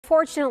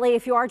unfortunately,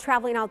 if you are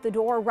traveling out the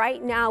door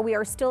right now, we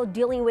are still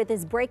dealing with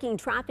this breaking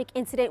traffic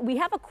incident. We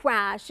have a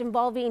crash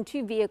involving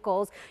two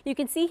vehicles. You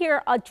can see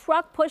here a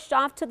truck pushed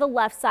off to the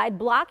left side,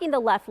 blocking the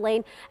left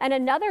lane, and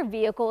another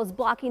vehicle is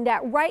blocking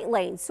that right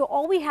lane. So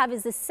all we have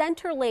is the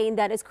center lane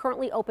that is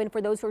currently open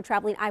for those who are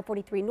traveling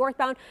I-43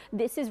 northbound.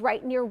 This is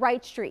right near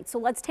Wright Street. So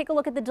let's take a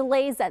look at the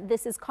delays that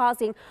this is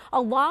causing. A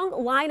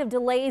long line of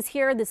delays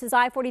here. This is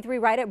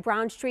I-43 right at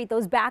Brown Street.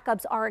 Those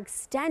backups are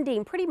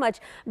extending pretty much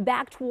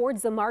back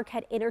towards the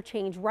Marquette interchange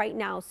right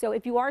now. So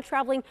if you are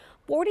traveling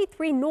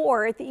 43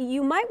 north,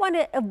 you might want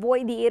to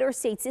avoid the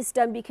interstate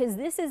system because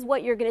this is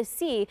what you're going to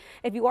see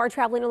if you are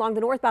traveling along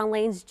the northbound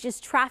lanes,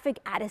 just traffic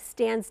at a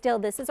standstill.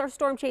 This is our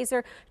storm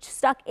chaser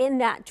stuck in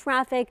that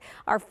traffic.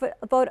 Our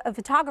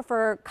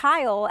photographer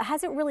Kyle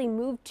hasn't really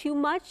moved too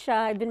much.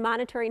 I've been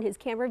monitoring his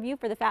camera view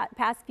for the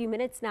past few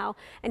minutes now,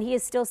 and he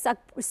is still stuck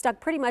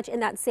pretty much in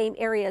that same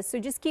area. So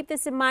just keep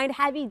this in mind.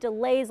 Heavy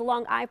delays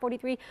along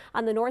I-43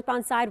 on the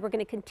northbound side. We're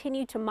going to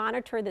continue to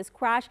monitor this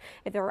crash.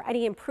 If there are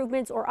any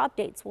improvements or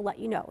updates, we'll let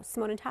you know.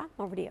 Simone and Tom,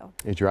 over to you.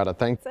 Adriana,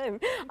 thanks.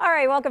 All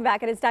right, welcome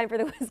back, and it's time for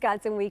the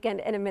Wisconsin Weekend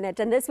in a minute.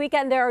 And this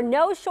weekend, there are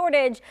no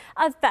shortage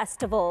of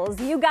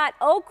festivals. You got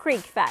Oak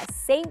Creek Fest,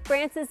 St.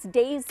 Francis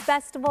Days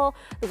Festival,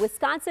 the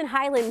Wisconsin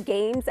Highland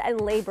Games,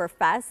 and Labor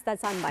Fest.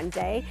 That's on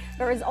Monday.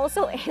 There is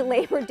also a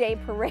Labor Day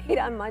parade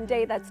on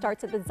Monday that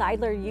starts at the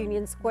Zeidler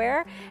Union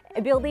Square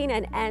building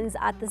and ends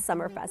at the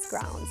Summerfest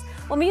grounds.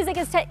 Well, music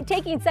is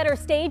taking center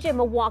stage in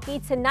Milwaukee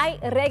tonight.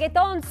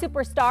 Reggaeton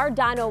superstar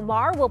Don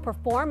Omar will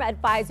perform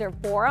at Pfizer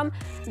Forum.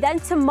 Then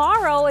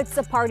tomorrow, it's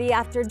a party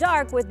after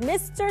dark with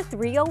Mr.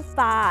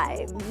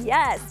 305.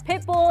 Yes,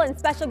 Pitbull and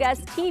special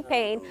guest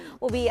T-Pain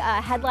will be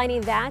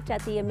headlining that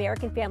at the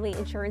American Family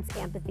Insurance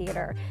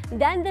Amphitheater.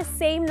 Then the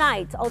same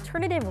night,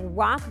 alternative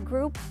rock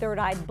group Third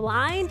Eye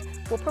Blind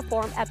will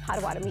perform at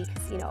Potawatomi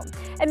Casino.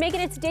 And making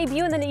its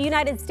debut in the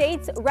United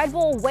States, Red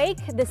Bull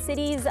Wake, the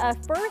city's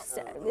first,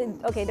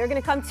 okay, they're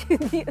going to come to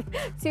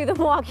the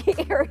Milwaukee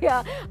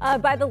area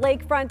by the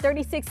lakefront.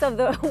 36 of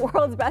the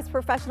world's best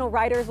professional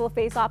riders will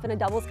face off in a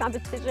doubles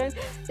competition.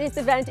 This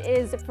event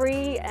is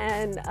free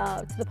and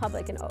to the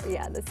public. And oh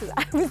yeah, this is,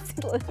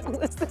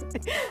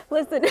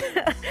 listen,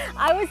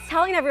 I was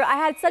telling everyone, I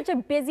had such a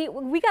busy,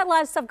 we got a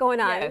lot of stuff going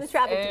on in the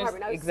traffic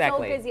department. I was so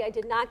busy, I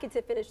did not get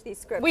to finish these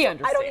scripts. We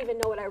understand. I don't even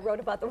know what I wrote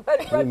about the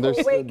Red Bull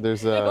Wake.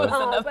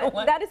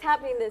 But that is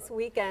happening this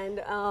weekend.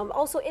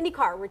 Also,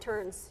 IndyCar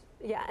returns,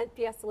 at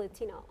Fiesta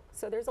Latino.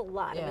 So there's a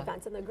lot of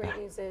events, and the great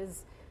news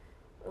is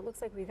it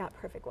looks like we got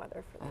perfect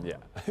weather for that.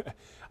 Yeah.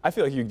 I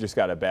feel like you just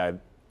got a bad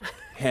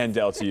hand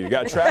dealt to you. You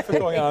got traffic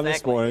going on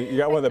this morning. You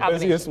got one of the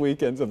busiest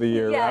weekends of the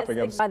year wrapping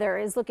up. Weather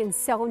is looking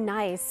so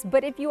nice,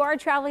 but if you are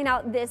traveling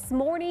out this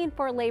morning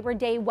for Labor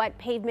Day wet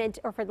pavement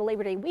or for the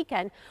Labor Day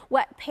weekend,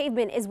 wet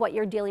pavement is what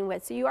you're dealing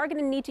with. So you are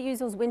going to need to use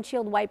those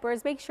windshield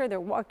wipers. Make sure they're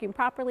working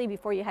properly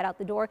before you head out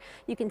the door.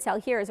 You can tell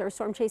here as our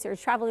storm chaser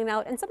is traveling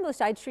out, and some of those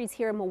side streets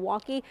here in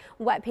Milwaukee,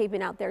 wet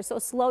pavement out there. So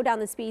slow down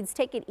the speeds,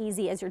 take it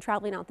easy as you're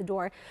traveling out the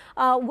door.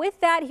 With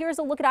that, here's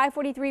a look at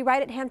I-43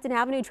 right at Hampton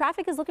Avenue.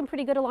 Traffic is looking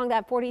pretty good along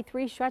that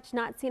 43 stretch.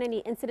 Not seeing any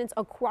incidents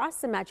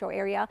across the metro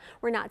area.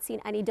 We're not seeing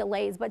any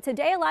delays, but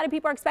today a lot of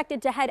people are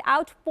expected to head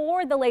out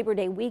for the Labor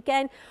Day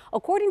weekend.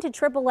 According to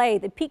AAA,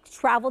 the peak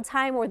travel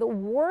time, or the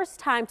worst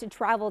time to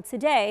travel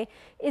today,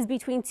 is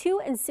between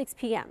 2 and 6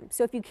 p.m.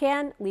 So if you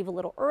can, leave a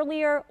little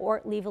earlier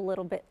or leave a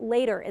little bit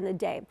later in the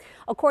day.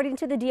 According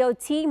to the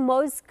DOT,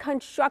 most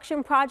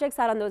construction projects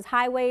out on those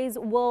highways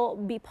will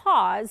be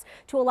paused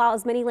to allow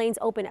as many lanes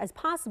open as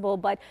possible,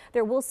 but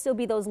there will still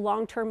be those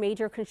long-term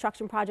major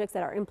construction projects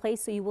that are in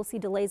place, so you will see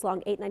delays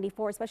along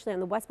 894, especially on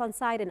the westbound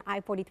side, and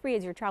I-43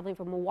 as you're traveling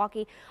from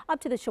Milwaukee up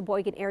to the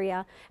Sheboygan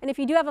area. And if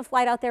you do have a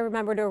flight out there,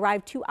 remember to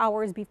arrive 2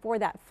 hours before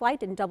that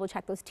flight and double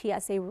check those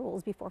TSA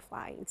rules before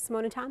flying.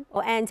 Simone and Tom? Oh,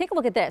 and take a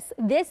look at this.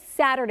 This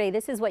Saturday,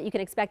 this is what you can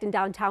expect in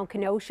downtown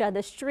Kenosha.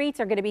 The streets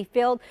are going to be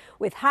filled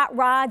with hot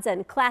rods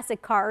and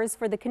classic cars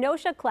for the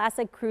Kenosha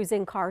Classic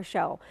Cruising Car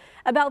Show.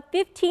 About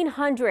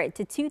 1,500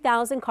 to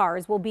 2,000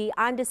 cars will be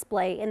on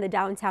display in the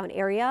downtown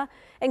area,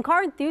 and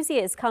car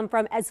enthusiasts come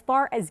from as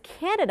far as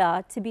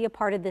Canada to be a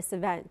part of this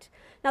event.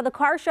 Now, the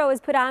car show is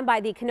put on by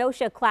the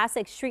Kenosha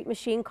Classic Street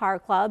Machine Car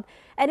Club,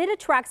 and it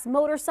attracts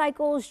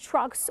motorcycles,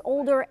 trucks,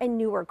 older and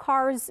newer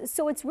cars.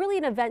 So it's really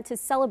an event to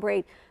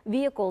celebrate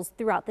vehicles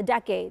throughout the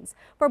decades.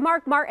 For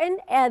Mark Martin,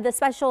 the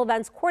special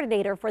events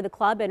coordinator for the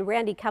club, and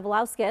Randy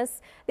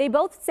Kavalauskas, they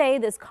both say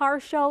this car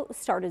show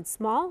started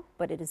small,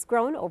 but it has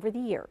grown over the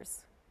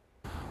years.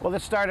 Well,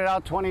 this started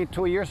out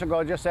 22 years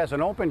ago just as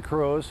an open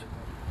cruise.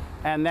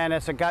 And then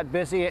as it got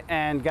busy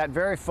and got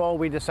very full,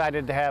 we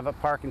decided to have a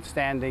park and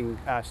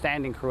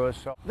standing cruise.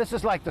 So this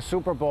is like the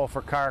Super Bowl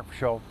for car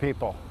show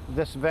people.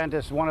 This event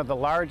is one of the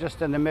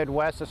largest in the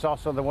Midwest. It's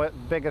also the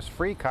biggest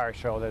free car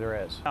show that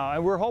there is.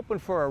 And we're hoping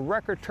for a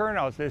record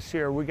turnout this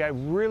year. We got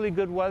really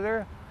good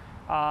weather.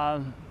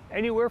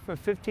 Anywhere from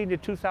 15 to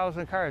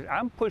 2,000 cars.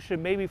 I'm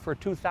pushing maybe for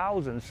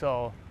 2,000,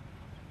 so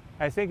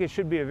I think it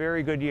should be a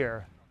very good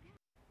year.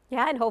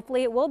 Yeah, and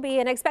hopefully it will be.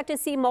 And expect to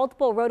see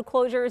multiple road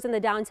closures in the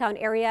downtown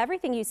area.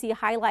 Everything you see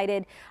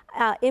highlighted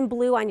in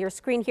blue on your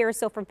screen here.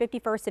 So from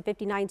 51st to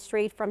 59th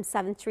Street, from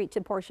 7th Street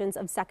to portions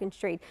of 2nd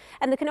Street.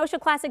 And the Kenosha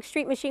Classic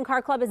Street Machine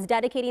Car Club is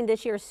dedicating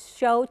this year's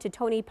show to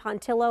Tony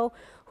Pontillo,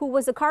 who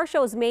was the car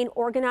show's main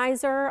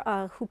organizer,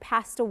 who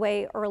passed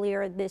away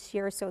earlier this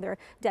year. So they're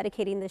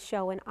dedicating the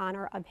show in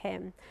honor of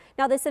him.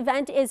 Now, this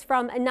event is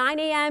from 9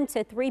 a.m.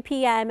 to 3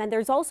 p.m. and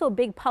there's also a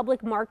big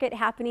public market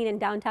happening in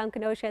downtown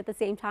Kenosha at the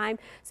same time,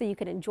 so you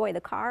can enjoy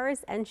the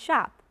cars and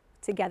shop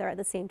together at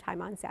the same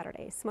time on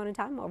Saturday. Simone and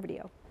Tom, over to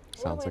you.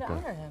 Sounds like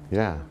a,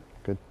 yeah,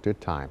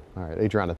 good time. All right, Adriana.